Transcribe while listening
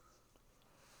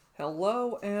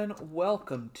Hello and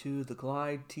welcome to the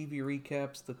Glide TV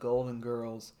Recaps The Golden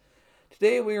Girls.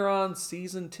 Today we are on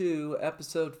Season 2,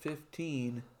 Episode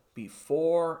 15,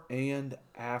 Before and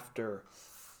After.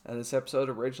 This episode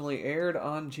originally aired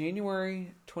on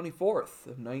January 24th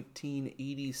of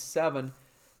 1987.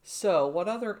 So, what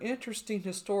other interesting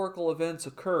historical events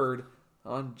occurred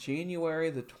on January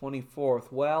the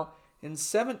 24th? Well, in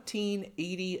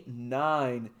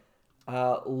 1789,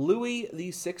 Louis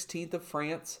XVI of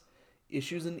France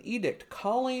issues an edict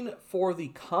calling for the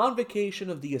convocation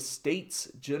of the Estates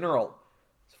General.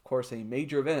 It's, of course, a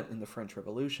major event in the French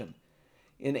Revolution.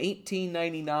 In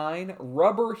 1899,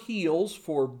 rubber heels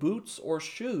for boots or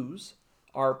shoes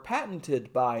are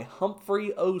patented by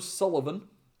Humphrey O'Sullivan.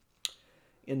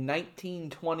 In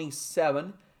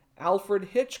 1927, Alfred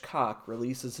Hitchcock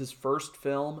releases his first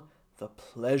film, The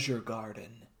Pleasure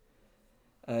Garden.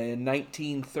 In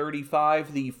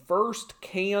 1935, the first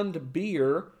canned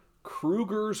beer,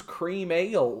 Kruger's Cream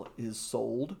Ale, is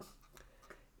sold.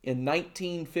 In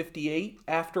 1958,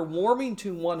 after warming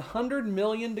to 100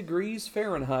 million degrees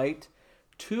Fahrenheit,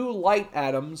 two light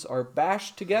atoms are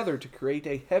bashed together to create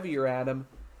a heavier atom,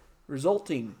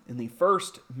 resulting in the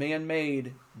first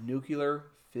man-made nuclear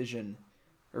fission.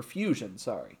 Or fusion,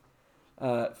 sorry.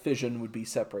 Fission would be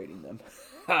separating them.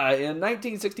 In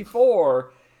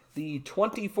 1964, the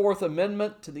 24th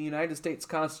Amendment to the United States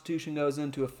Constitution goes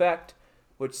into effect,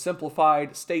 which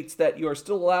simplified states that you are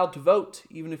still allowed to vote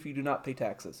even if you do not pay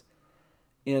taxes.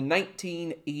 In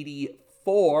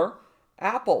 1984,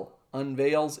 Apple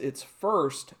unveils its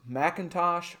first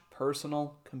Macintosh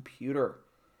personal computer.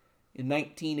 In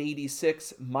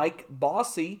 1986, Mike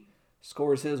Bossy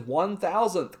scores his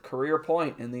 1,000th career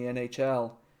point in the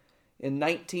NHL. In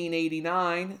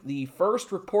 1989, the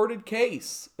first reported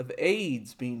case of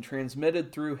AIDS being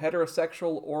transmitted through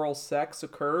heterosexual oral sex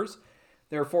occurs,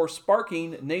 therefore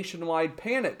sparking nationwide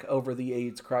panic over the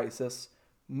AIDS crisis,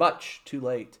 much too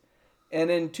late.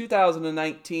 And in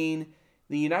 2019,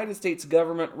 the United States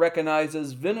government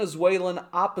recognizes Venezuelan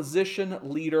opposition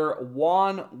leader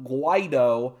Juan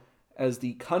Guaido as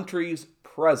the country's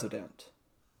president.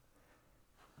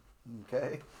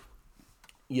 Okay.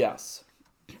 Yes.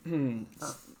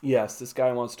 Yes, this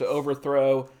guy wants to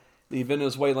overthrow the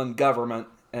Venezuelan government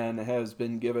and has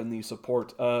been given the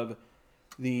support of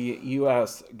the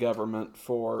U.S. government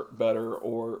for better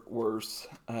or worse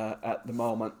at the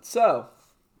moment. So,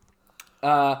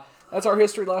 that's our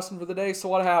history lesson for the day. So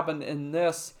what happened in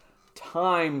this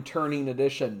time-turning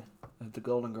edition of The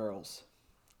Golden Girls?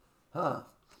 Huh.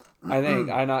 I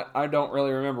don't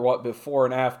really remember what before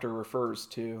and after refers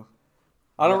to.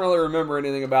 I don't really remember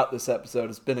anything about this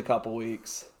episode. It's been a couple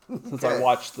weeks since I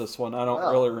watched this one. I don't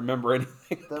really remember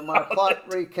anything. Then my plot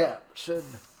recap should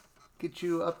get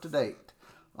you up to date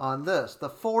on this, the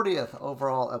 40th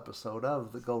overall episode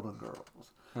of The Golden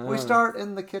Girls. We start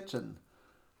in the kitchen.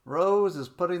 Rose is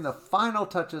putting the final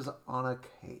touches on a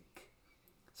cake.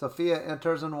 Sophia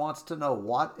enters and wants to know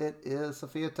what it is.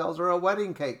 Sophia tells her a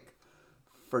wedding cake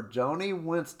for Joni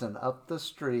Winston up the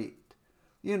street.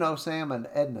 You know, Sam and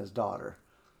Edna's daughter.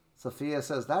 Sophia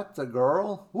says, "That's a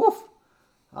girl? Woof!"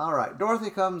 All right.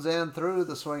 Dorothy comes in through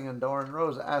the swinging door, and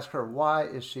Rose asks her, why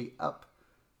is she up?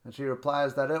 And she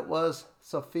replies that it was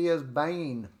Sophia's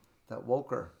banging that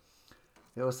woke her.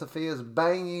 It was Sophia's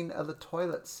banging of the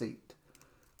toilet seat.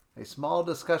 A small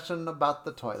discussion about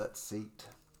the toilet seat.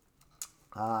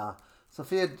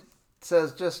 Sophia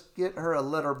says just get her a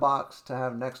litter box to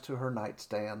have next to her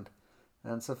nightstand.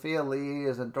 And Sophia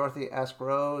leaves, and Dorothy asks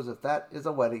Rose if that is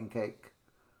a wedding cake.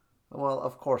 Well,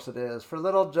 of course it is. For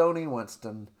little Joni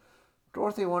Winston.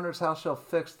 Dorothy wonders how she'll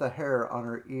fix the hair on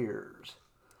her ears.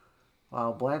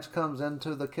 While Blanche comes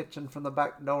into the kitchen from the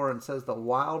back door and says the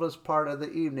wildest part of the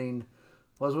evening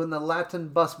was when the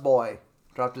Latin busboy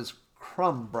dropped his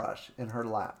crumb brush in her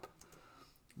lap.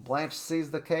 Blanche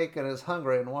sees the cake and is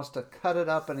hungry and wants to cut it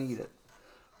up and eat it.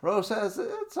 Rose says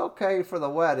it's okay for the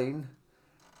wedding.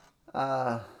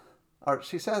 Or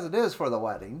she says it is for the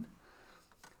wedding.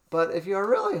 But if you're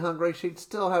really hungry, she'd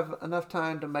still have enough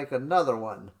time to make another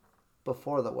one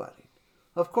before the wedding.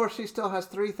 Of course, she still has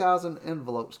 3,000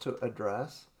 envelopes to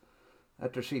address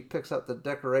after she picks up the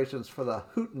decorations for the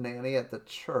hootenanny at the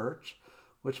church,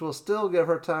 which will still give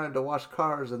her time to wash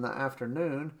cars in the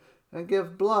afternoon and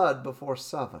give blood before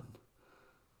 7.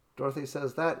 Dorothy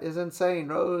says that is insane.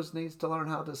 Rose needs to learn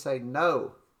how to say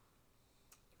no.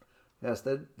 Yes,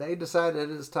 they decided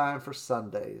it is time for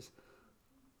Sundays.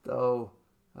 Though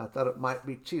I thought it might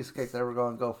be cheesecake they were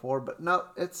going to go for, but no,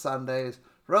 it's Sundays.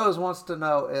 Rose wants to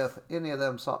know if any of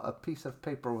them saw a piece of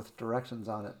paper with directions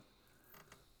on it.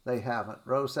 They haven't.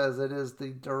 Rose says it is the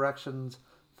directions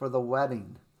for the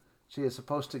wedding. She is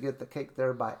supposed to get the cake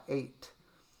there by 8.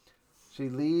 She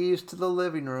leaves to the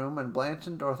living room, and Blanche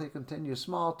and Dorothy continue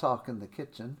small talk in the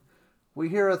kitchen. We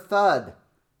hear a thud,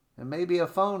 and maybe a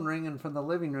phone ringing from the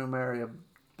living room area.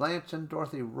 Blanche and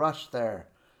Dorothy rush there.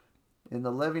 In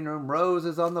the living room, Rose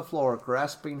is on the floor,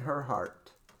 grasping her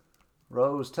heart.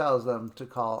 Rose tells them to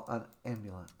call an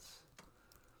ambulance.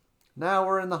 Now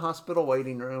we're in the hospital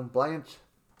waiting room. Blanche,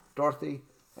 Dorothy,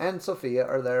 and Sophia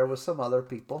are there with some other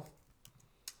people.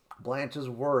 Blanche is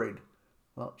worried.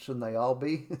 Well, shouldn't they all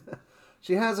be?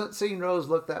 She hasn't seen Rose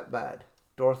look that bad.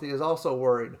 Dorothy is also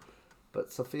worried,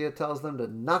 but Sophia tells them to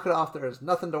knock it off. There is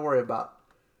nothing to worry about.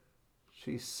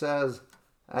 She says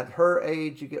at her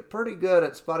age, you get pretty good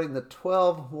at spotting the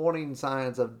 12 warning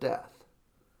signs of death.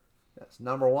 That's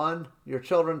number 1, your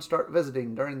children start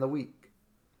visiting during the week.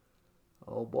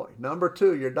 Oh boy. Number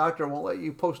 2, your doctor won't let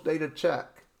you post-date a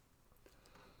check.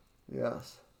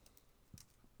 Yes.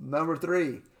 Number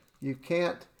 3, you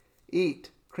can't eat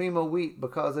cream of wheat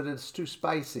because it is too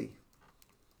spicy.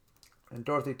 And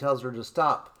Dorothy tells her to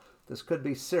stop. This could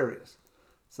be serious.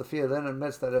 Sophia then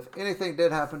admits that if anything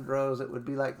did happen to Rose, it would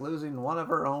be like losing one of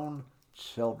her own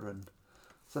children.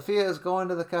 Sophia is going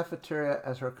to the cafeteria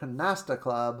as her canasta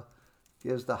club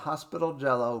gives the hospital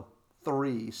jello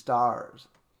 3 stars.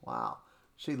 Wow.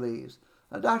 She leaves.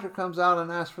 A doctor comes out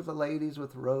and asks for the ladies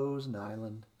with Rose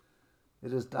Nyland.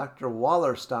 It is Dr.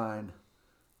 Wallerstein.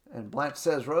 And Blanche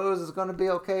says Rose is going to be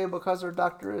okay because her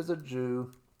doctor is a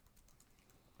Jew.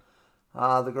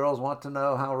 The girls want to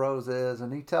know how Rose is,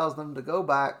 and he tells them to go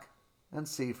back and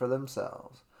see for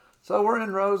themselves. So we're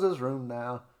in Rose's room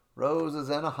now. Rose is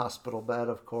in a hospital bed,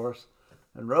 of course.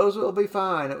 And Rose will be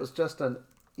fine. It was just an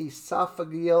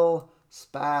esophageal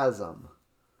spasm.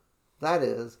 That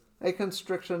is, a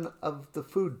constriction of the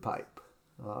food pipe.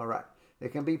 All right.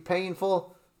 It can be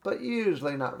painful, but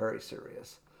usually not very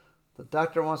serious. The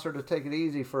doctor wants her to take it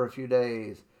easy for a few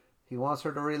days. He wants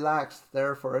her to relax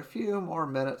there for a few more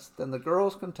minutes, then the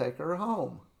girls can take her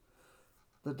home.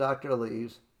 The doctor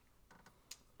leaves.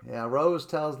 Yeah, Rose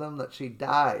tells them that she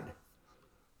died.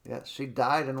 Yes, she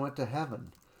died and went to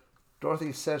heaven.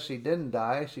 Dorothy says she didn't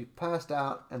die. She passed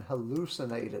out and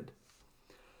hallucinated.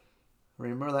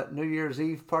 Remember that New Year's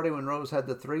Eve party when Rose had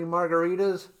the 3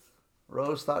 margaritas?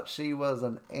 Rose thought she was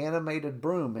an animated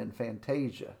broom in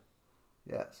Fantasia.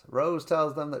 Yes, Rose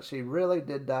tells them that she really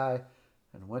did die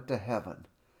and went to heaven.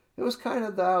 It was kind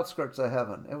of the outskirts of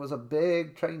heaven. It was a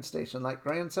big train station like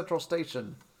Grand Central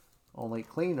Station, only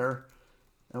cleaner,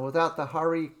 and without the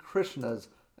Hare Krishnas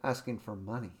asking for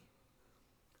money.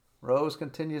 Rose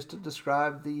continues to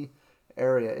describe the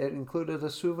area. It included a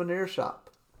souvenir shop.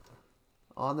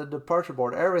 On the departure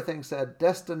board, everything said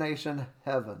Destination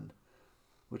Heaven,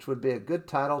 which would be a good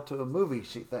title to a movie,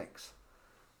 she thinks.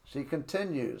 She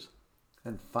continues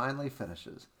and finally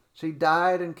finishes. She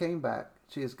died and came back.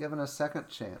 She is given a second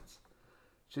chance.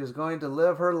 She is going to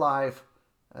live her life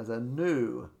as a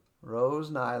new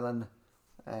Rose Nyland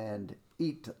and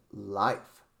eat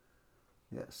life.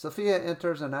 Yes. Sophia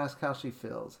enters and asks how she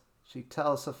feels. She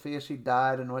tells Sophia she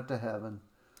died and went to heaven.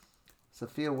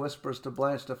 Sophia whispers to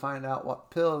Blanche to find out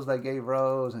what pills they gave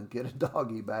Rose and get a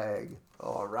doggy bag.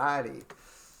 Alrighty.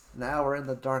 Now we're in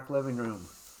the dark living room.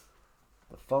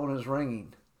 The phone is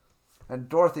ringing, and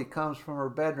Dorothy comes from her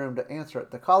bedroom to answer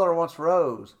it. The caller wants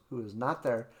Rose, who is not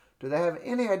there. Do they have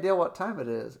any idea what time it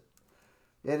is?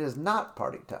 It is not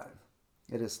party time.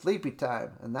 It is sleepy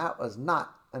time, and that was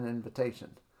not an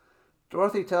invitation.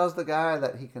 Dorothy tells the guy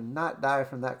that he cannot die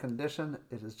from that condition.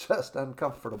 It is just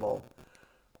uncomfortable.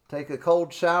 Take a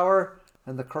cold shower,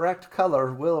 and the correct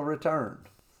color will return.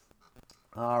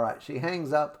 All right, she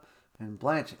hangs up, and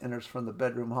Blanche enters from the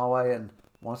bedroom hallway and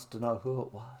wants to know who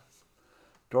it was.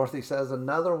 Dorothy says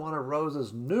another one of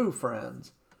Rose's new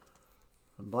friends.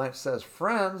 And Blanche says,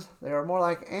 friends? They are more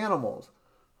like animals.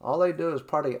 All they do is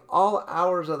party all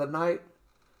hours of the night,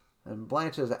 and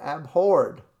Blanche is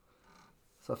abhorred.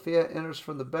 Sophia enters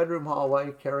from the bedroom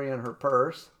hallway carrying her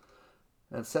purse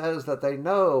and says that they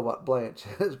know what Blanche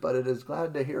is, but it is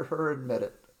glad to hear her admit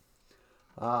it.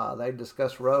 They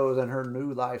discuss Rose and her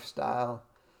new lifestyle.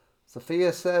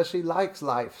 Sophia says she likes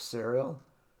Life cereal,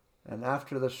 and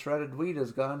after the shredded wheat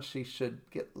is gone, she should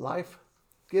give Life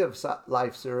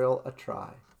cereal a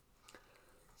try.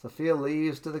 Sophia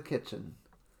leaves to the kitchen.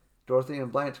 Dorothy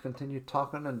and Blanche continue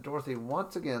talking, and Dorothy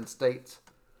once again states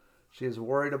she is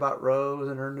worried about Rose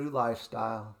and her new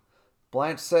lifestyle.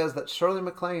 Blanche says that Shirley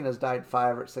MacLaine has died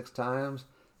 5 or 6 times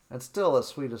and still as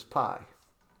sweet as pie.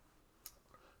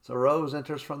 So Rose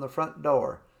enters from the front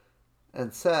door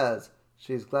and says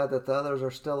she's glad that the others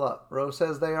are still up. Rose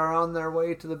says they are on their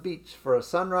way to the beach for a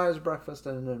sunrise breakfast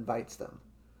and invites them.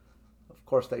 Of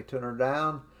course, they turn her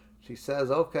down. She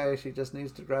says, okay, she just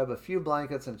needs to grab a few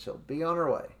blankets and she'll be on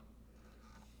her way.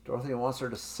 Dorothy wants her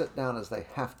to sit down as they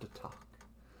have to talk.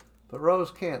 But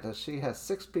Rose can't, as she has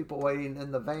 6 people waiting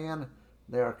in the van.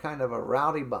 They are kind of a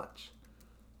rowdy bunch.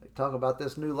 They talk about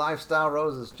this new lifestyle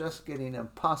Rose is just getting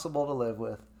impossible to live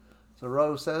with. So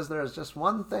Rose says there's just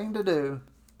one thing to do.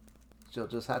 She'll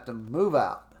just have to move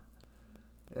out.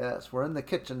 Yes, we're in the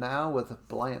kitchen now with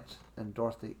Blanche and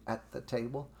Dorothy at the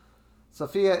table.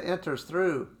 Sophia enters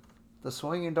through the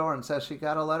swinging door and says she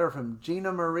got a letter from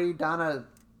Gina Marie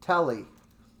Donatelli.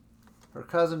 Her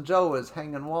cousin Joe is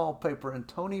hanging wallpaper in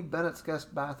Tony Bennett's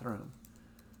guest bathroom.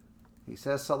 He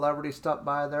says celebrities stop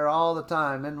by there all the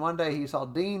time. And one day he saw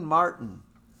Dean Martin,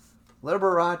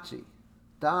 Liberace,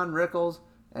 Don Rickles,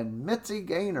 and Mitzi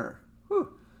Gaynor.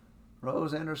 Whew.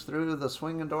 Rose enters through the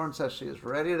swinging door and says she is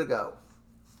ready to go.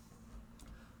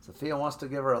 Sophia wants to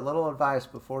give her a little advice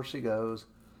before she goes.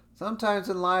 Sometimes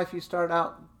in life you start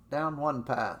out down one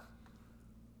path.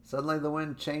 Suddenly the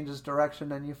wind changes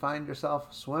direction and you find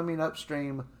yourself swimming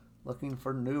upstream looking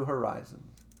for new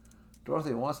horizons.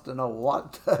 Dorothy wants to know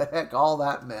what the heck all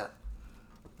that meant.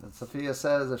 And Sophia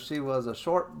says if she was a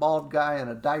short, bald guy in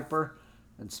a diaper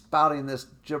and spouting this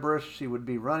gibberish, she would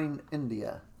be running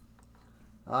India.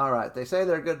 All right, they say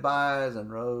their goodbyes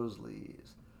and Rose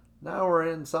leaves. Now we're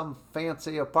in some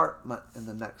fancy apartment in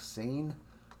the next scene.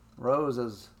 Rose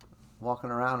is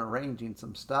walking around arranging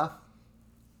some stuff.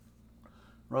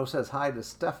 Rose says hi to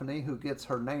Stephanie, who gets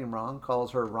her name wrong,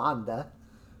 calls her Rhonda.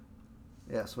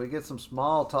 Yes, we get some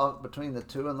small talk between the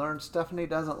two and learn Stephanie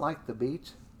doesn't like the beach,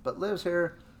 but lives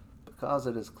here because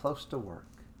it is close to work.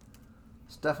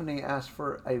 Stephanie asks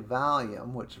for a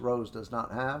Valium, which Rose does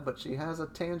not have, but she has a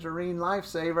tangerine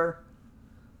lifesaver.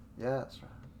 Yes,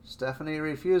 Stephanie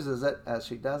refuses it as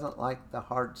she doesn't like the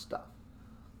hard stuff.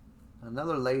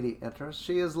 Another lady enters.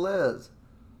 She is Liz,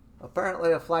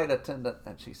 apparently a flight attendant,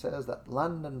 and she says that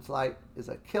London flight is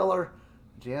a killer.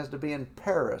 She has to be in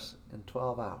Paris in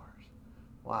 12 hours.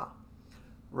 Wow.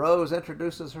 Rose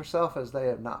introduces herself as they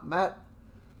have not met.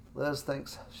 Liz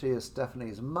thinks she is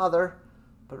Stephanie's mother,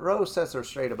 but Rose sets her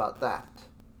straight about that.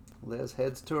 Liz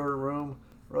heads to her room.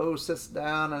 Rose sits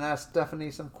down and asks Stephanie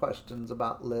some questions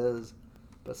about Liz,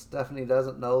 but Stephanie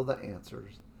doesn't know the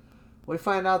answers. We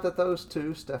find out that those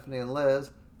two, Stephanie and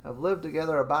Liz, have lived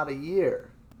together about a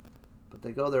year, but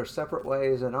they go their separate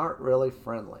ways and aren't really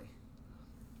friendly.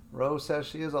 Rose says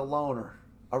she is a loner,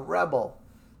 a rebel,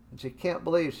 and she can't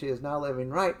believe she is now living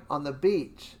right on the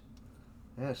beach.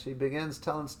 As she begins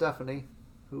telling Stephanie,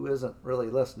 who isn't really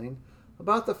listening,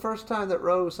 about the first time that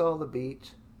Rose saw the beach.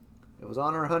 It was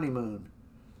on her honeymoon.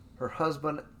 Her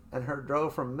husband and her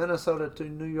drove from Minnesota to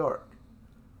New York.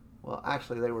 Well,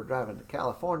 actually, they were driving to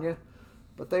California,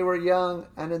 but they were young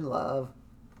and in love.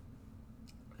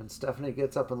 And Stephanie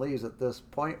gets up and leaves at this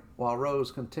point while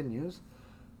Rose continues.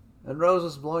 And Rose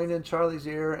was blowing in Charlie's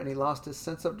ear, and he lost his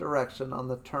sense of direction on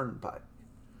the turnpike.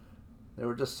 They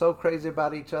were just so crazy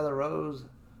about each other. Rose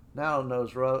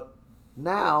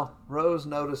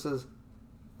notices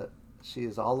that she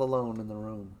is all alone in the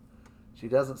room. She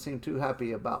doesn't seem too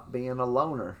happy about being a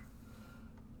loner.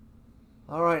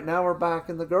 All right, now we're back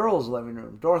in the girls' living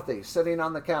room. Dorothy sitting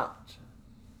on the couch,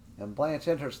 and Blanche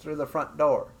enters through the front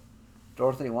door.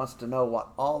 Dorothy wants to know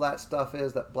what all that stuff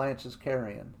is that Blanche is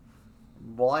carrying.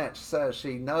 Blanche says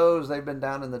she knows they've been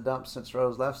down in the dumps since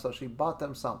Rose left, so she bought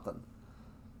them something.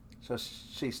 So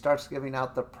she starts giving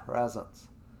out the presents.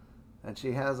 And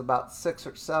she has about 6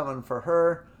 or 7 for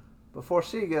her before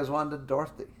she gives one to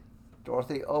Dorothy.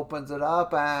 Dorothy opens it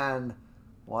up and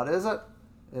what is it?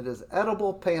 It is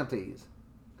edible panties.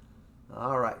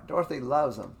 All right, Dorothy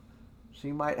loves them.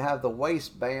 She might have the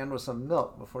waistband with some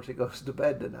milk before she goes to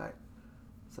bed tonight.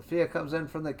 Sophia comes in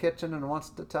from the kitchen and wants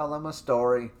to tell them a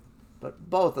story. But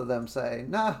both of them say,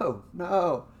 no.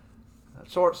 A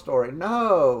short story,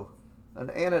 no. An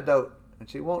anecdote, and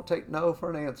she won't take no for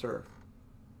an answer.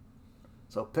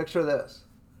 So picture this.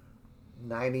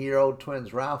 90-year-old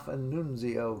twins Ralph and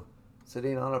Nunzio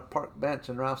sitting on a park bench,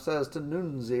 and Ralph says to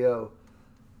Nunzio,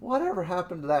 whatever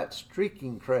happened to that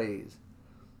streaking craze?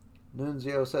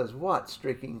 Nunzio says, what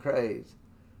streaking craze?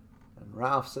 And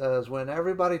Ralph says, when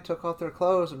everybody took off their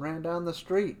clothes and ran down the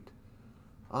street.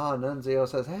 Nunzio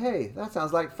says, hey, that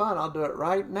sounds like fun. I'll do it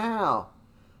right now.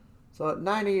 So at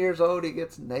 90 years old, he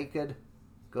gets naked,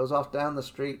 goes off down the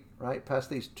street, right past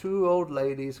these 2 old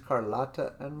ladies,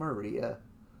 Carlotta and Maria.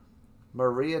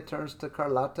 Maria turns to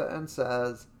Carlotta and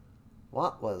says,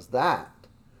 what was that?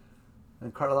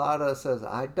 And Carlotta says,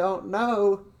 I don't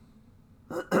know.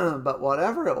 But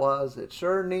whatever it was, it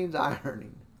sure needs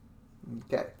ironing.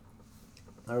 Okay.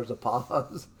 There's a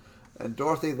pause. And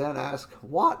Dorothy then asks,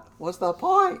 what was the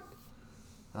point?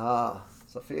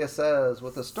 Sophia says,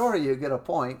 with a story you get a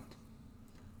point.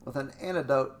 With an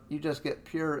anecdote, you just get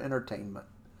pure entertainment.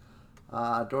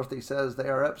 Dorothy says they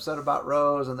are upset about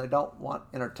Rose and they don't want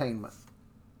entertainment.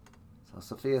 So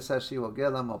Sophia says she will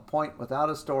give them a point without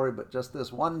a story, but just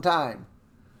this one time.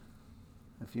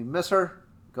 If you miss her,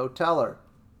 go tell her.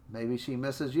 Maybe she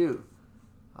misses you.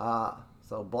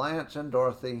 So Blanche and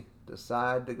Dorothy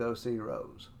decide to go see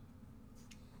Rose.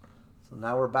 So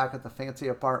now we're back at the fancy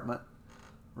apartment.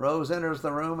 Rose enters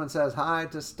the room and says hi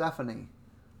to Stephanie.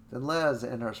 Then Liz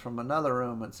enters from another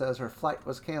room and says her flight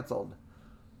was canceled.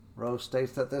 Rose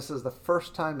states that this is the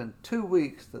first time in 2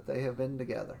 weeks that they have been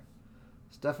together.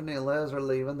 Stephanie and Liz are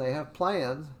leaving. They have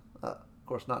plans, of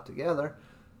course not together.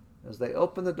 As they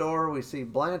open the door, we see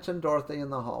Blanche and Dorothy in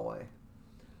the hallway.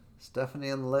 Stephanie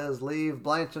and Liz leave.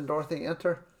 Blanche and Dorothy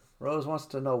enter. Rose wants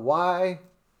to know why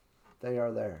they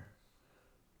are there.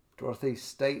 Dorothy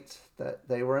states that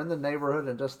they were in the neighborhood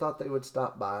and just thought they would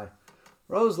stop by.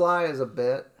 Rose lies a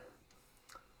bit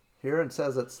here and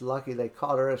says it's lucky they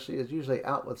caught her, as she is usually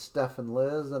out with Steph and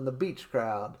Liz and the beach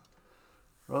crowd.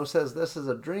 Rose says this is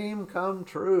a dream come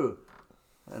true,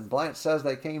 and Blanche says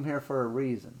they came here for a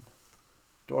reason.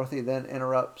 Dorothy then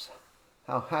interrupts,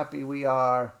 how happy we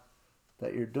are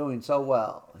that you're doing so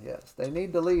well. Yes, they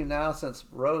need to leave now since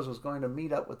Rose was going to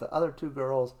meet up with the other two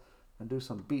girls and do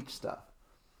some beach stuff.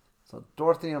 So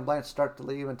Dorothy and Blanche start to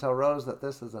leave and tell Rose that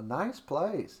this is a nice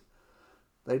place.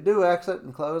 They do exit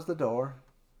and close the door.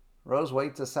 Rose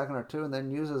waits a second or two and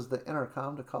then uses the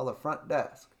intercom to call the front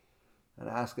desk and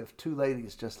ask if two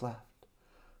ladies just left,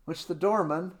 which the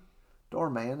doorman,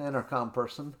 intercom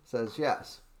person, says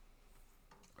yes.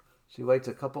 She waits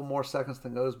a couple more seconds,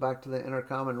 then goes back to the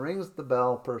intercom and rings the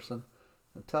bell person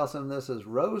and tells him this is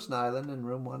Rose Nyland in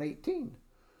room 118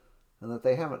 and that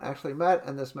they haven't actually met,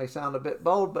 and this may sound a bit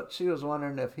bold, but she was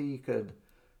wondering if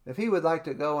he would like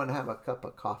to go and have a cup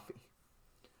of coffee.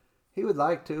 He would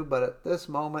like to, but at this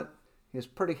moment, he is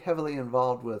pretty heavily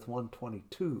involved with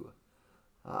 122.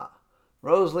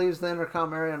 Rose leaves the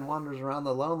intercom area and wanders around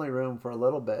the lonely room for a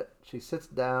little bit. She sits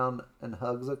down and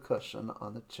hugs a cushion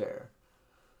on the chair.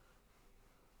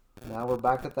 Now we're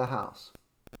back at the house.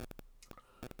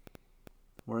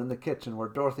 We're in the kitchen where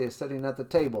Dorothy is sitting at the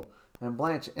table, and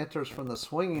Blanche enters from the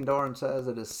swinging door and says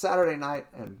it is Saturday night,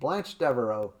 and Blanche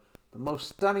Devereaux, the most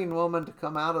stunning woman to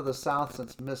come out of the South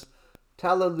since Miss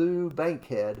Tallaloo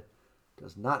Bankhead,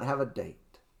 does not have a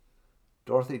date.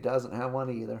 Dorothy doesn't have one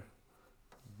either.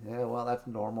 Yeah, well, that's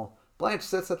normal. Blanche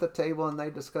sits at the table and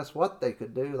they discuss what they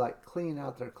could do, like clean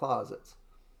out their closets.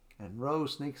 And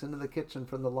Rose sneaks into the kitchen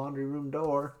from the laundry room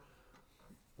door.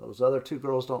 Those other two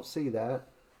girls don't see that.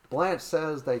 Blanche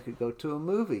says they could go to a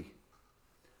movie.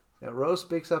 And Rose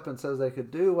speaks up and says they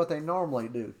could do what they normally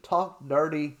do, talk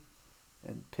dirty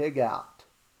and pig out.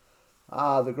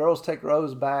 The girls take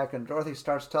Rose back, and Dorothy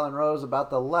starts telling Rose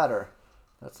about the letter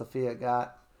that Sophia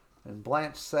got. And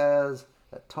Blanche says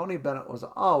that Tony Bennett was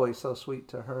always so sweet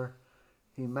to her.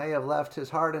 He may have left his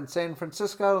heart in San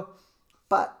Francisco,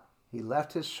 but he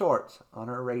left his shorts on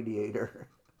her radiator.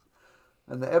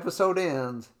 And the episode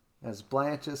ends as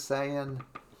Blanche is saying,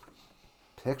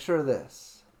 picture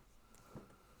this.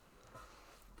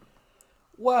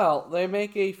 Well, they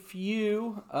make a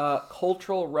few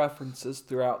cultural references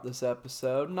throughout this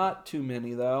episode. Not too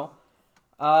many, though.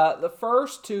 The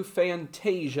first to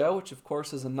Fantasia, which of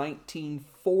course is a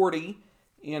 1940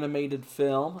 animated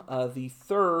film. The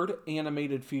third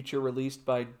animated feature released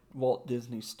by Walt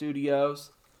Disney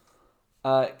Studios.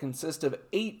 It consists of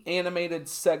 8 animated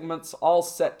segments, all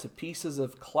set to pieces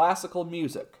of classical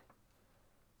music.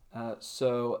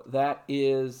 So that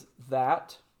is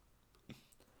that.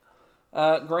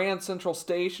 Grand Central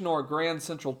Station, or Grand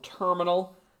Central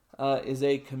Terminal, is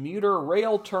a commuter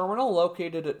rail terminal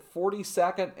located at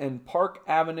 42nd and Park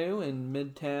Avenue in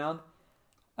Midtown.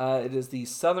 It is the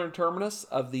southern terminus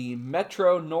of the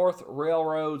Metro North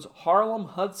Railroad's Harlem,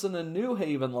 Hudson, and New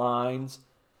Haven lines,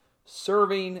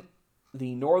 serving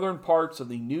the northern parts of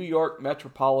the New York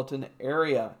metropolitan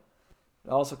area.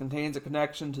 It also contains a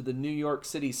connection to the New York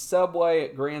City subway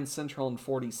at Grand Central and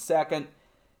 42nd.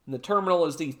 And the terminal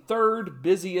is the third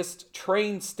busiest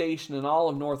train station in all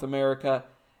of North America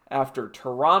after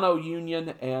Toronto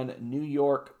Union and New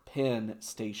York Penn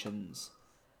stations.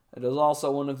 It is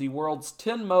also one of the world's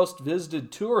 10 most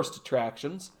visited tourist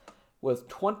attractions, with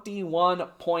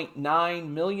 21.9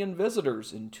 million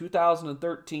visitors in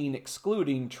 2013,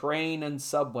 excluding train and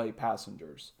subway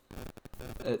passengers.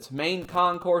 Its main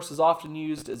concourse is often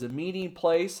used as a meeting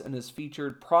place and is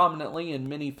featured prominently in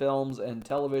many films and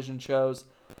television shows.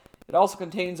 It also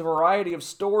contains a variety of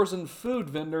stores and food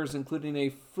vendors, including a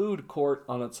food court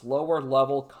on its lower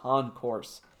level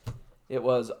concourse. It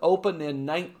was opened in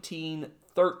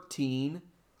 1913.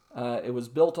 It was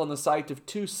built on the site of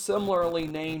two similarly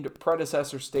named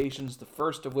predecessor stations, the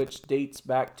first of which dates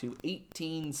back to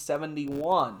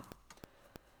 1871.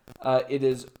 It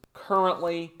is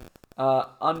currently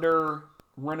under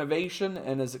renovation,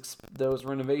 and those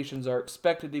renovations are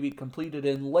expected to be completed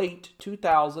in late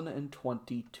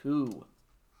 2022.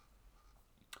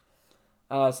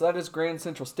 So that is Grand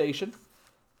Central Station.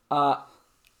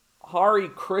 Hari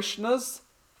Krishna's.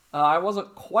 I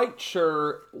wasn't quite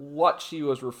sure what she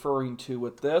was referring to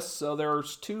with this, so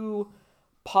there's two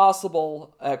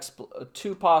possible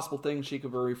things she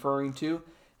could be referring to: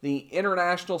 the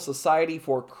International Society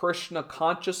for Krishna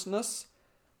Consciousness,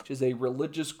 which is a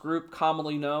religious group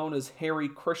commonly known as Hare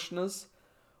Krishnas,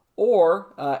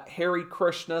 or Hare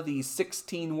Krishna, the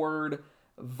 16-word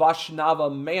Vaishnava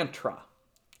mantra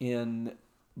in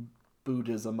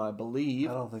Buddhism, I believe.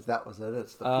 I don't think that was it.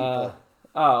 It's the people.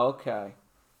 Okay.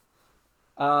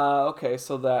 Okay,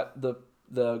 so that the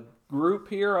group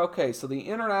here. Okay, so the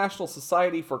International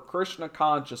Society for Krishna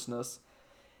Consciousness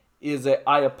is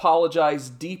I apologize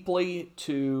deeply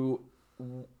to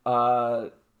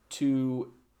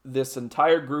this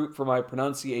entire group for my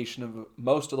pronunciation of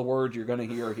most of the words you're going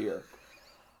to hear here.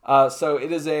 So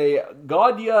it is a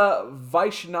Gaudiya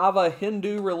Vaishnava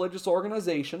Hindu religious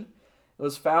organization. It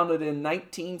was founded in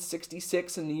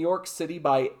 1966 in New York City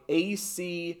by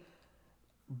A.C.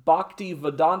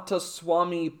 Bhaktivedanta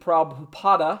Swami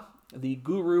Prabhupada, the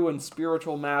guru and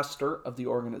spiritual master of the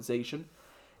organization.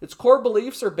 Its core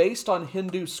beliefs are based on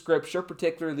Hindu scripture,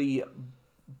 particularly the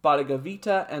Bhagavad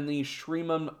Gita and the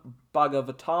Srimad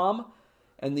Bhagavatam,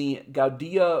 and the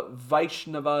Gaudiya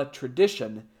Vaishnava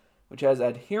tradition, which has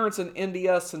adherents in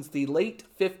India since the late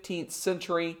 15th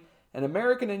century and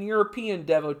American and European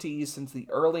devotees since the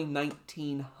early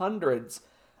 1900s.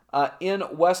 In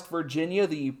West Virginia,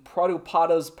 the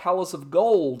Prabhupada's Palace of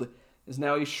Gold is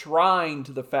now a shrine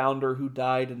to the founder, who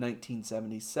died in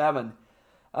 1977.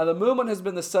 The movement has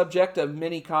been the subject of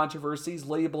many controversies,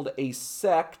 labeled a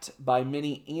sect by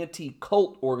many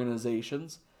anti-cult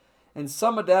organizations, and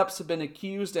some adepts have been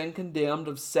accused and condemned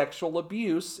of sexual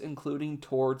abuse, including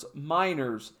towards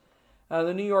minors.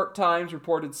 The New York Times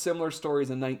reported similar stories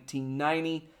in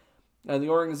 1990. The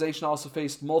organization also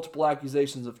faced multiple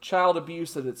accusations of child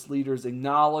abuse that its leaders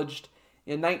acknowledged.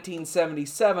 In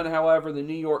 1977, however, the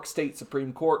New York State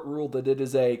Supreme Court ruled that it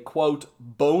is a, quote,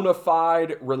 bona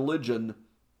fide religion.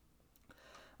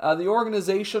 The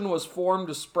organization was formed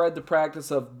to spread the practice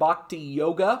of bhakti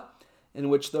yoga, in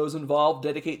which those involved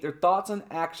dedicate their thoughts and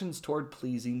actions toward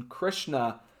pleasing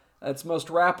Krishna. Its most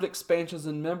rapid expansions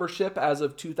in membership as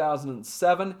of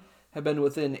 2007 have been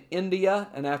within India,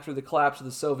 and after the collapse of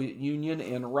the Soviet Union,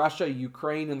 in Russia,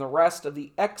 Ukraine, and the rest of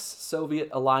the ex-Soviet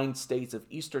aligned states of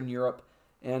Eastern Europe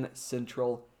and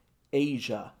Central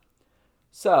Asia.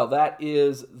 So that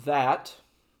is that.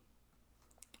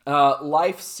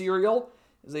 Life cereal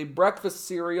is a breakfast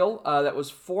cereal that was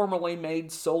formerly made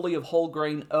solely of whole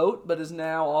grain oat, but is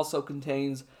now also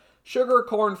contains sugar,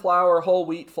 corn flour, whole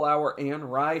wheat flour,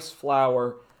 and rice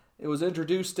flour. It was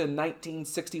introduced in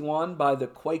 1961 by the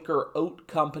Quaker Oat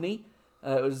Company.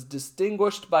 It was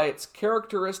distinguished by its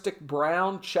characteristic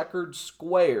brown checkered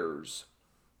squares.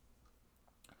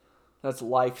 That's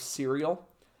Life cereal.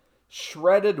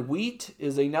 Shredded wheat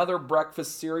is another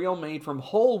breakfast cereal made from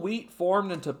whole wheat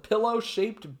formed into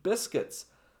pillow-shaped biscuits,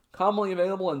 commonly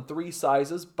available in three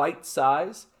sizes: bite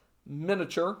size,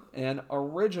 miniature, and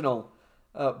original.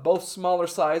 Both smaller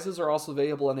sizes are also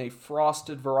available in a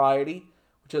frosted variety,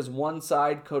 which has one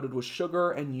side coated with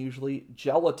sugar and usually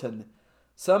gelatin.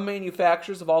 Some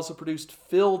manufacturers have also produced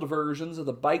filled versions of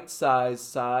the bite-sized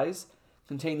size,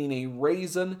 containing a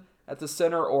raisin at the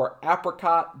center or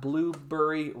apricot,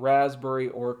 blueberry, raspberry,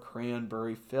 or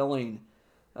cranberry filling.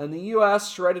 In the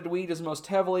U.S., shredded wheat is most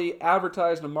heavily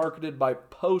advertised and marketed by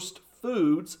Post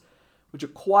Foods, which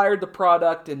acquired the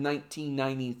product in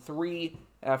 1993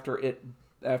 after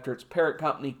its parent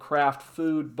company Kraft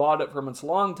Food bought it from its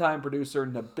longtime producer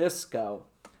Nabisco.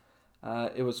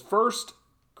 It was first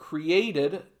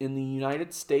created in the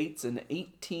United States in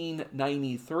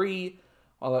 1893,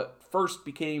 while it first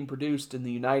became produced in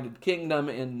the United Kingdom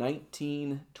in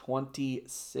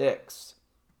 1926.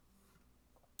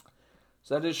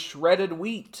 So that is shredded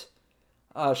wheat.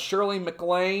 Shirley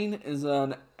MacLaine is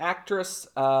an actress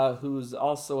who's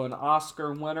also an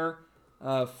Oscar winner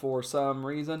for some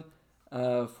reason.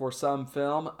 For some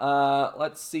film.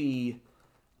 Let's see.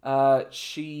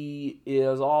 She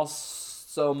is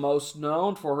also most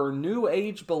known for her New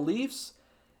Age beliefs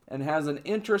and has an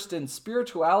interest in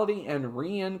spirituality and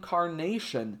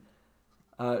reincarnation.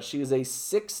 She is a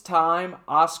 6-time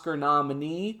Oscar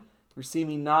nominee,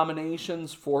 receiving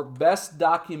nominations for Best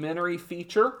Documentary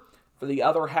Feature for The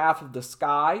Other Half of the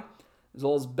Sky, as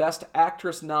well as Best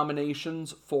Actress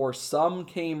nominations for Some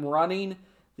Came Running,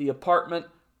 The Apartment,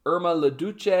 Irma La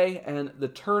Duce, and The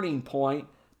Turning Point,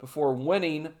 before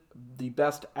winning the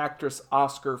Best Actress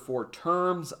Oscar for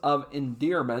Terms of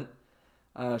Endearment.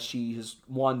 She has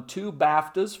won 2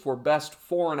 BAFTAs for Best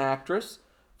Foreign Actress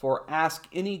for Ask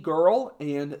Any Girl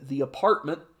and The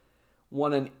Apartment,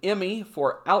 won an Emmy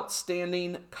for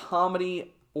Outstanding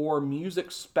Comedy or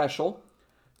Music Special,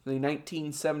 the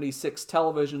 1976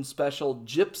 television special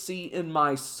Gypsy in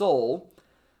My Soul.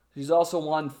 She's also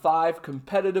won 5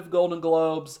 competitive Golden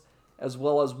Globes, as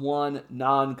well as 1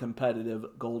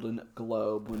 non-competitive Golden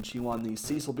Globe when she won the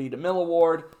Cecil B. DeMille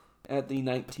Award at the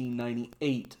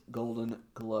 1998 Golden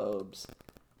Globes.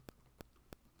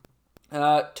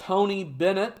 Tony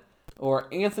Bennett, or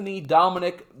Anthony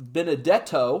Dominic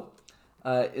Benedetto,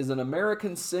 is an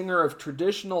American singer of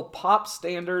traditional pop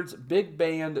standards, big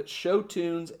band, show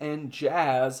tunes, and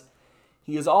jazz.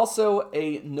 He is also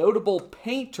a notable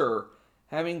painter,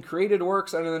 having created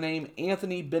works under the name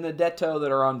Anthony Benedetto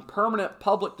that are on permanent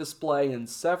public display in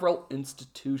several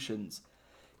institutions.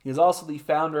 He is also the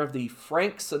founder of the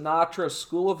Frank Sinatra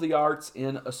School of the Arts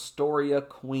in Astoria,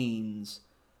 Queens.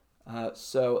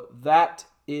 So that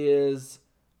is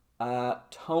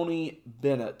Tony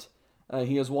Bennett.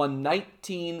 He has won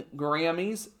 19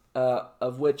 Grammys,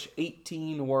 of which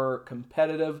 18 were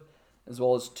competitive, as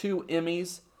well as 2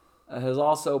 Emmys. Has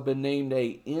also been named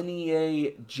a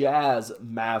NEA Jazz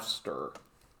Master,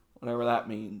 whatever that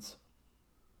means.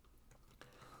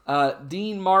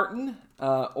 Dean Martin,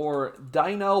 or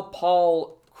Dino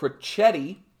Paul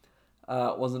Crecchetti,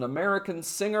 was an American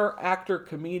singer, actor,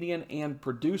 comedian, and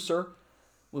producer.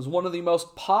 Was one of the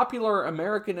most popular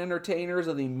American entertainers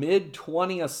of the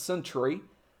mid-20th century.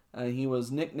 He was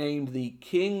nicknamed the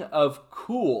King of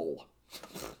Cool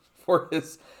for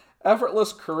his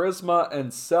effortless charisma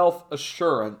and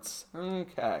self-assurance.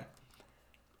 Okay.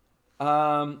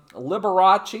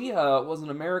 Liberace was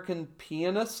an American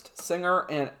pianist, singer,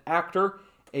 and actor,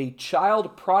 a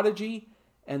child prodigy,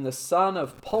 and the son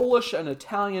of Polish and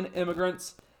Italian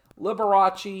immigrants.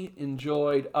 Liberace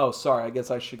enjoyed... Oh, sorry, I guess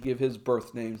I should give his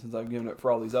birth name since I've given it for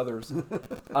all these others.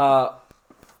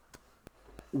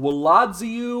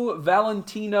 Wladzio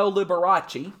Valentino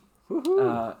Liberace.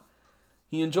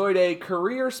 He enjoyed a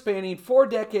career spanning 4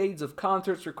 decades of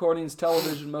concerts, recordings,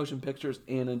 television, motion pictures,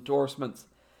 and endorsements.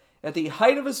 At the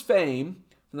height of his fame,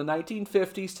 from the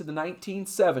 1950s to the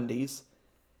 1970s,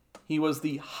 he was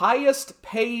the highest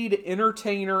paid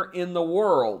entertainer in the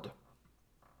world.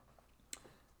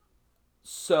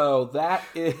 So that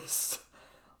is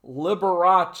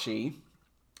Liberace.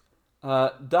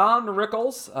 Don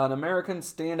Rickles, an American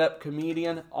stand-up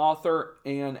comedian, author,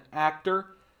 and actor,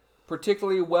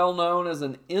 particularly well known as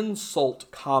an insult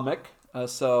comic.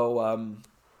 For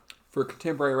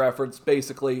contemporary reference,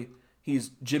 basically,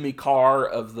 he's Jimmy Carr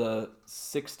of the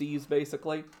 60s,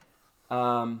 basically.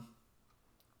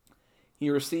 He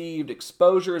received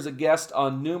exposure as a guest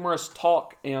on numerous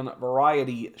talk and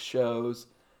variety shows,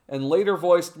 and later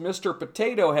voiced Mr.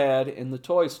 Potato Head in the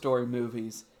Toy Story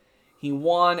movies. He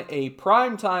won a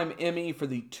Primetime Emmy for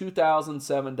the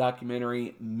 2007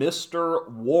 documentary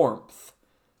Mr. Warmth,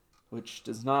 which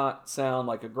does not sound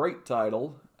like a great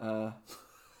title.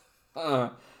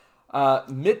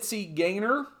 Mitzi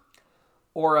Gaynor,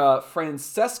 or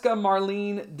Francesca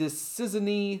Marlene de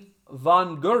Cisney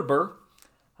von Gerber,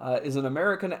 is an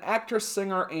American actress,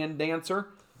 singer, and dancer.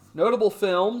 Notable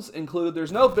films include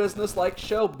There's No Business Like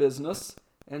Show Business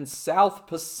and South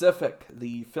Pacific,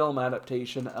 the film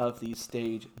adaptation of the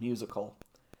stage musical.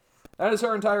 That is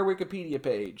her entire Wikipedia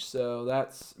page. So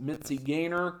that's Mitzi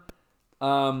Gaynor.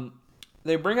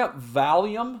 They bring up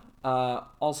Valium,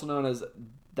 also known as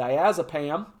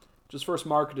diazepam, which was first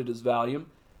marketed as Valium,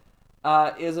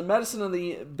 is a medicine of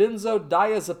the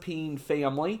benzodiazepine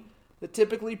family that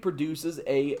typically produces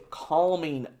a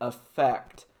calming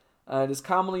effect. It is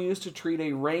commonly used to treat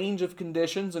a range of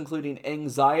conditions, including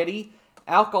anxiety,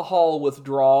 alcohol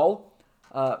withdrawal,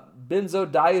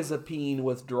 benzodiazepine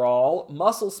withdrawal,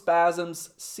 muscle spasms,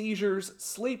 seizures,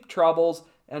 sleep troubles,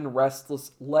 and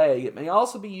restless leg. It may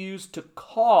also be used to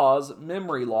cause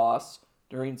memory loss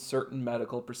during certain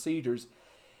medical procedures.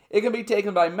 It can be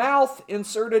taken by mouth,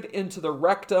 inserted into the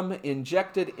rectum,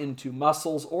 injected into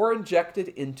muscles, or injected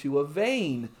into a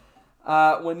vein.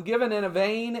 When given in a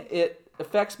vein,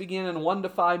 effects begin in 1 to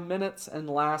 5 minutes and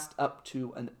last up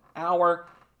to an hour.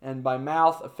 and by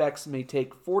mouth, effects may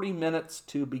take 40 minutes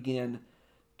to begin.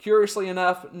 Curiously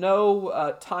enough,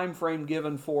 no time frame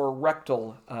given for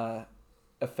rectal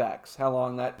effects, how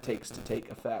long that takes to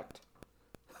take effect.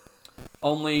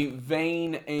 Only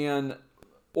vein and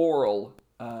oral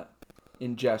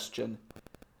ingestion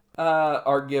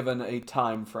are given a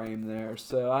time frame there,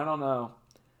 so I don't know.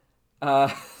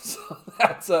 So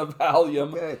that's a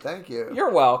Valium. Okay, thank you. You're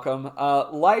welcome.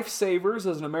 Lifesavers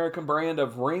is an American brand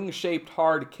of ring-shaped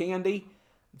hard candy.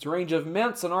 Its range of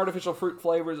mints and artificial fruit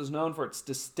flavors is known for its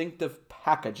distinctive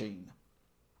packaging.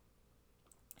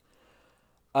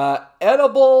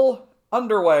 Edible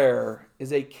underwear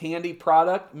is a candy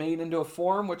product made into a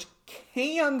form which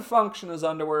can function as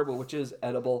underwear, but which is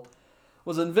edible.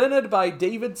 Was invented by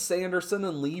David Sanderson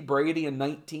and Lee Brady in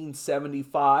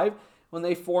 1975 when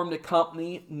they formed a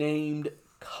company named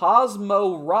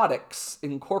Cosmorotics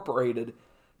Incorporated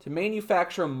to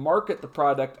manufacture and market the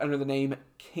product under the name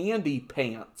Candy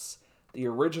Pants, the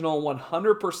original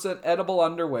 100% edible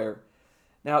underwear.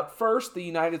 Now, at first, the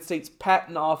United States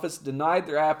Patent Office denied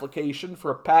their application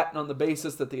for a patent on the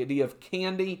basis that the idea of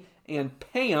candy and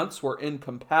pants were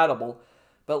incompatible,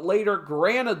 but later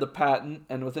granted the patent,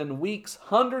 and within weeks,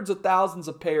 hundreds of thousands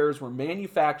of pairs were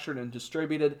manufactured and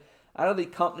distributed out of the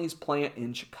company's plant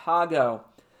in Chicago.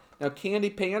 Now, Candy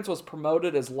Pants was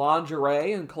promoted as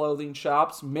lingerie in clothing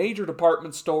shops, major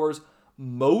department stores,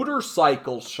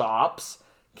 motorcycle shops,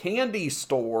 candy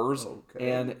stores,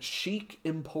 and chic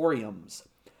emporiums.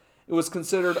 It was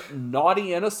considered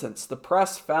naughty innocence. The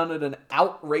press found it an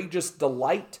outrageous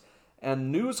delight,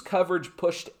 and news coverage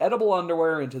pushed edible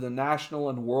underwear into the national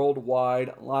and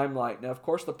worldwide limelight. Now, of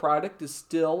course, the product is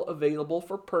still available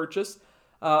for purchase,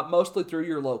 mostly through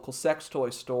your local sex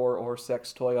toy store or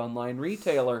sex toy online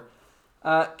retailer.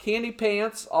 Candy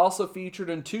Pants also featured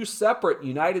in two separate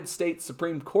United States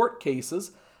Supreme Court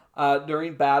cases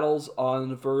during battles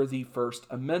over the First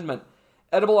Amendment.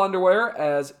 Edible underwear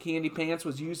as Candy Pants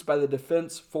was used by the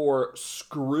defense for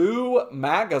Screw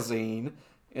Magazine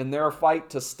in their fight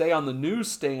to stay on the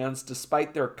newsstands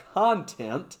despite their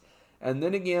content, and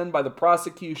then again by the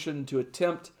prosecution to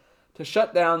attempt to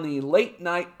shut down the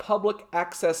late-night public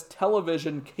access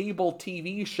television cable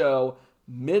TV show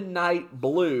Midnight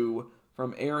Blue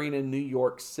from airing in New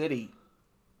York City.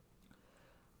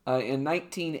 In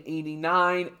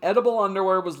 1989, edible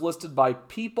underwear was listed by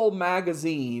People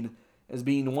magazine as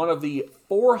being one of the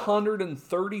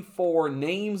 434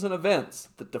 names and events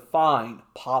that define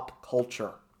pop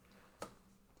culture.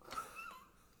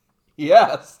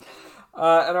 Yes.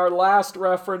 And our last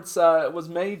reference was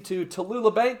made to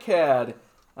Tallulah Bankhead,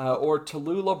 or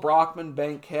Tallulah Brockman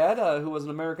Bankhead, who was an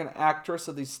American actress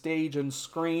of the stage and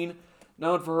screen,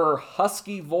 known for her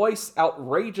husky voice,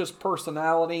 outrageous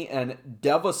personality, and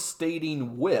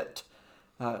devastating wit.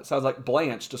 Sounds like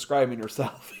Blanche describing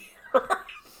herself here.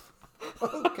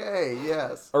 Okay,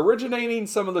 yes. Originating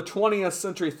some of the 20th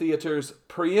century theater's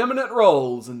preeminent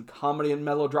roles in comedy and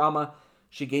melodrama,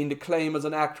 she gained acclaim as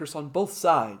an actress on both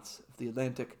sides of the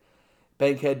Atlantic.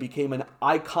 Bankhead became an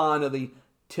icon of the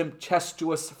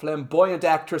tempestuous, flamboyant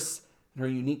actress, and her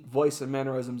unique voice and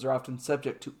mannerisms are often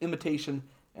subject to imitation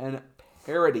and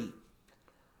parody.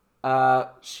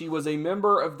 She was a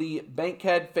member of the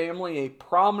Bankhead family, a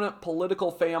prominent political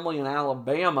family in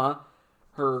Alabama.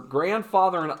 Her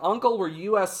grandfather and uncle were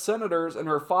U.S. senators, and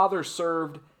her father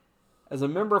served as a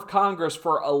member of Congress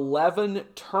for 11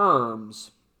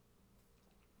 terms.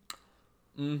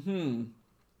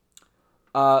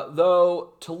 Though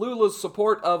Tallulah's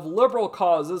support of liberal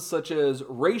causes such as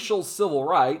racial civil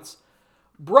rights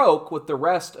broke with the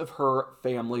rest of her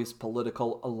family's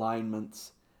political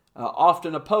alignments,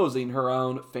 often opposing her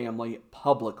own family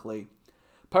publicly.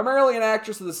 Primarily an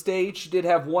actress of the stage, she did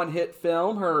have one hit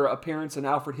film, her appearance in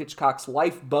Alfred Hitchcock's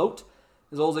Lifeboat,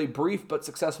 as well as a brief but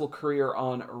successful career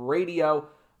on radio.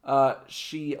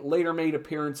 She later made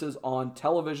appearances on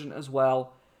television as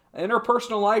well. In her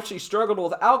personal life, she struggled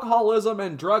with alcoholism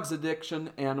and drugs addiction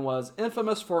and was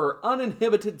infamous for her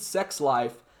uninhibited sex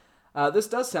life. This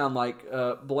does sound like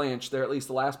Blanche there, at least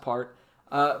the last part.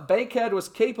 Bankhead was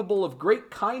capable of great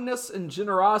kindness and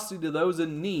generosity to those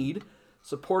in need,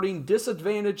 supporting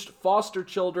disadvantaged foster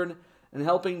children and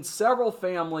helping several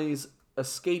families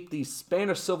escape the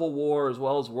Spanish Civil War as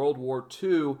well as World War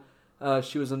II.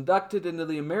 She was inducted into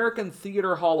the American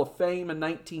Theater Hall of Fame in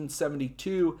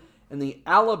 1972 and the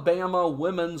Alabama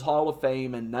Women's Hall of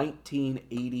Fame in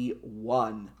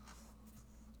 1981.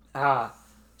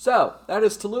 So, that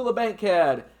is Tallulah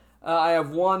Bankhead. I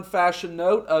have one fashion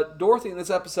note. Dorothy in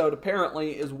this episode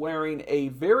apparently is wearing a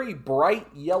very bright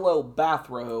yellow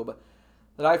bathrobe.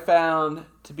 that I found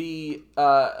to be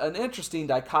an interesting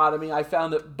dichotomy. I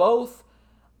found it both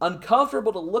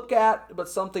uncomfortable to look at, but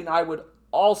something I would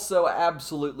also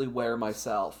absolutely wear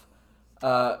myself.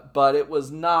 But it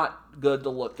was not good to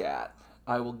look at.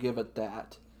 I will give it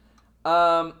that.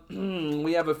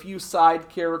 We have a few side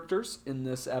characters in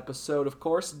this episode, of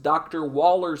course. Dr.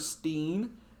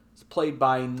 Wallerstein is played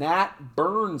by Nat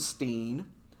Bernstein,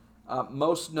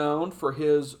 most known for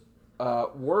his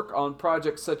work on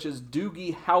projects such as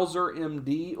Doogie Howser,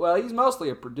 MD. Well, he's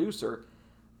mostly a producer.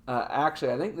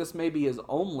 Actually, I think this may be his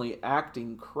only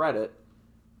acting credit.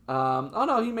 Oh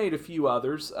no, he made a few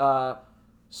others.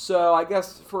 So I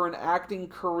guess for an acting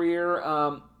career,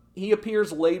 he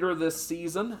appears later this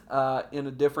season in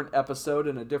a different episode,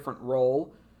 in a different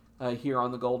role here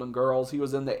on The Golden Girls. He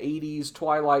was in the 80s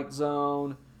Twilight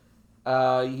Zone.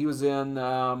 He was in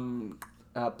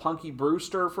Punky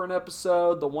Brewster for an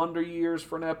episode, The Wonder Years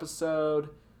for an episode,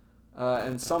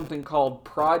 and something called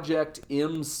Project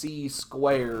MC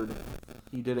Squared.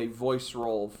 He did a voice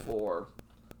role for.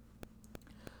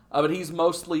 But he's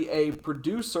mostly a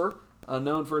producer,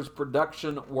 known for his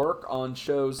production work on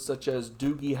shows such as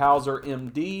Doogie Howser,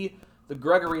 MD, The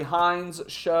Gregory Hines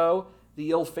Show,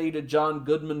 The Ill-Fated John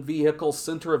Goodman Vehicle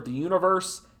Center of the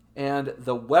Universe, and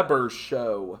The Weber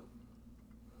Show.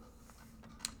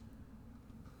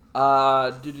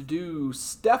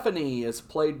 Stephanie is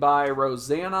played by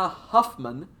Rosanna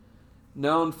Huffman,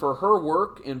 known for her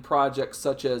work in projects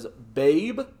such as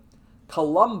Babe,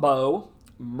 Columbo,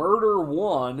 Murder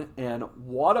One, and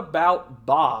What About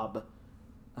Bob?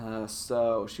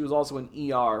 So she was also in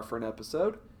ER for an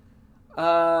episode.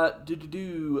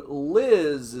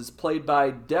 Liz is played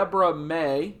by Deborah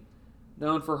May,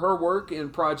 known for her work in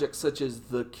projects such as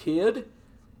The Kid,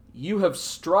 You Have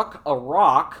Struck a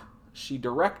Rock. She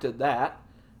directed that.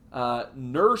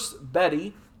 Nurse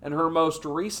Betty, and her most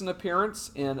recent appearance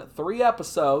in 3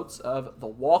 episodes of The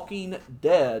Walking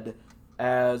Dead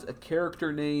as a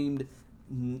character named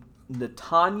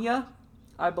Netanya,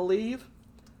 I believe.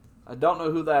 I don't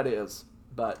know who that is,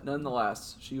 but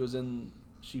nonetheless, she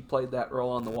played that role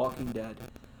on The Walking Dead.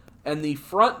 And the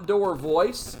front door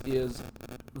voice is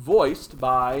voiced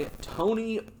by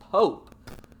Tony Pope,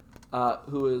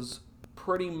 who is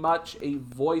pretty much a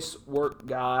voice work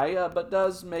guy, but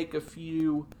does make a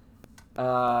few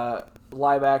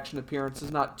live action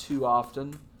appearances, not too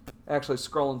often. Actually,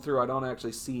 scrolling through, I don't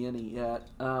actually see any yet.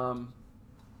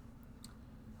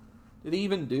 Did he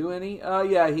even do any?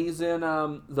 Yeah, he's in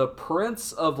The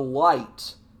Prince of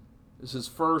Light. This is his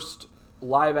first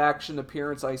live action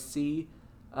appearance I see.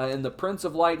 In The Prince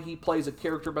of Light, he plays a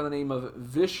character by the name of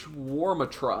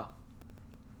Vishwarmatra.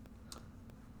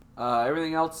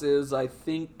 Everything else is, I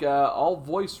think, all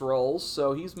voice roles,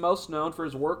 so he's most known for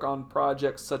his work on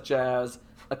projects such as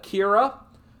Akira,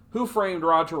 Who Framed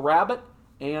Roger Rabbit,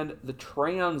 and the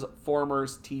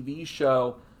Transformers TV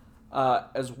show,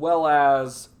 as well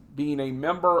as being a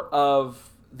member of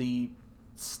the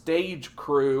stage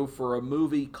crew for a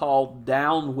movie called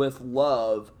Down with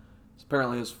Love. It's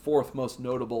apparently his 4th most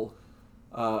notable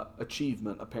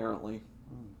achievement, apparently.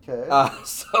 Okay.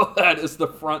 So that is the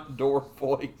front door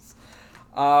voice.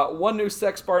 One new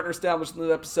sex partner established in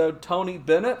the episode, Tony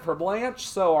Bennett for Blanche.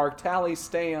 So our tally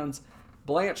stands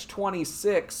Blanche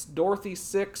 26, Dorothy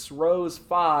 6, Rose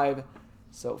 5,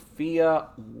 Sophia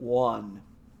 1.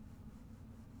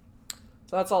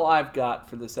 So that's all I've got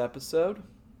for this episode.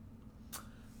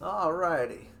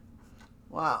 Alrighty.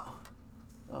 Wow.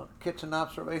 Kitchen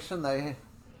observation. They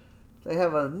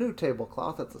have a new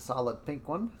tablecloth. It's a solid pink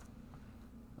one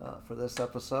for this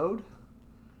episode.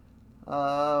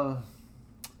 I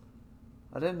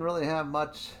didn't really have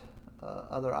much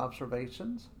other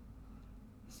observations.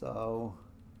 So,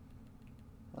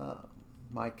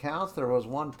 my counts, there was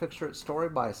one Picture It story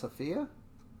by Sophia.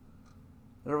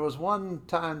 There was one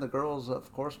time the girls,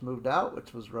 of course, moved out,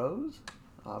 which was Rose,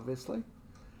 obviously.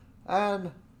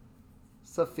 And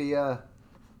Sophia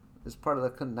is part of the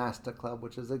Canasta Club,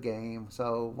 which is a game.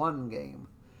 So, one game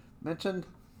mentioned.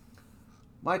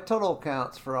 My total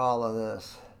counts for all of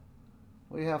this.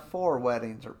 We have 4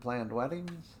 weddings or planned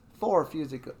weddings, 4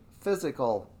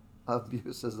 physical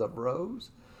abuses of Rose,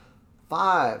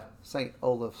 5 St.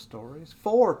 Olaf stories,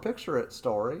 4 Picture It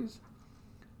stories,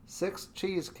 6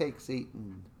 cheesecakes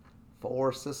eaten,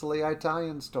 4 Sicily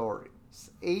Italian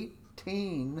stories,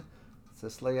 18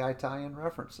 Sicily Italian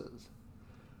references.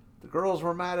 The girls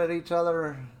were mad at each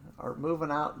other, are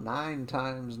moving out 9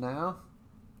 times now.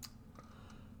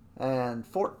 And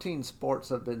 14 sports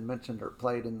have been mentioned or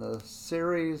played in the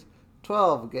series,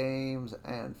 12 games,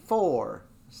 and 4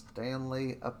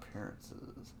 Stanley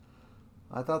appearances.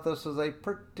 I thought this was a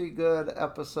pretty good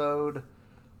episode.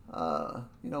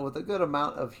 with a good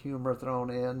amount of humor thrown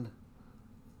in.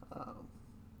 Um,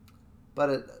 but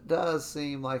it does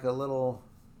seem like a little.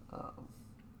 Um,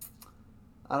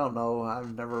 I don't know.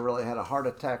 I've never really had a heart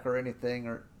attack or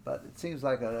anything, but it seems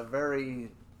like a very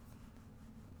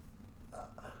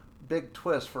big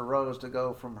twist for Rose to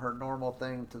go from her normal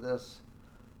thing to this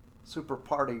super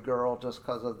party girl just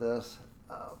because of this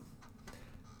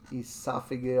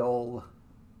esophageal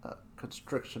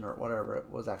constriction or whatever it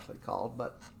was actually called,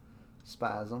 but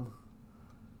spasm.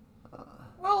 Uh,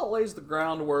 Well, it lays the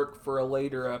groundwork for a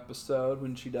later episode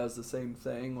when she does the same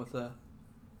thing with a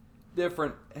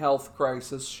different health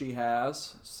crisis she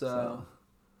has. So,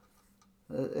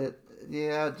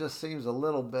 yeah, it just seems a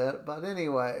little bit, but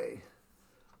anyway,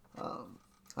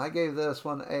 I gave this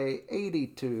one a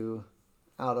 82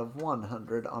 out of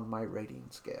 100 on my rating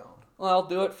scale. well, I'll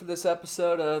do it for this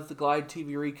episode of the Glide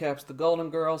TV Recaps The Golden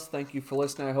Girls. Thank you for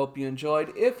listening. I hope you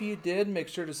enjoyed. If you did, make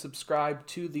sure to subscribe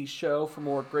to the show for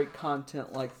more great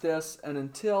content like this. And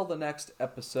until the next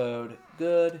episode,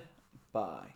 goodbye.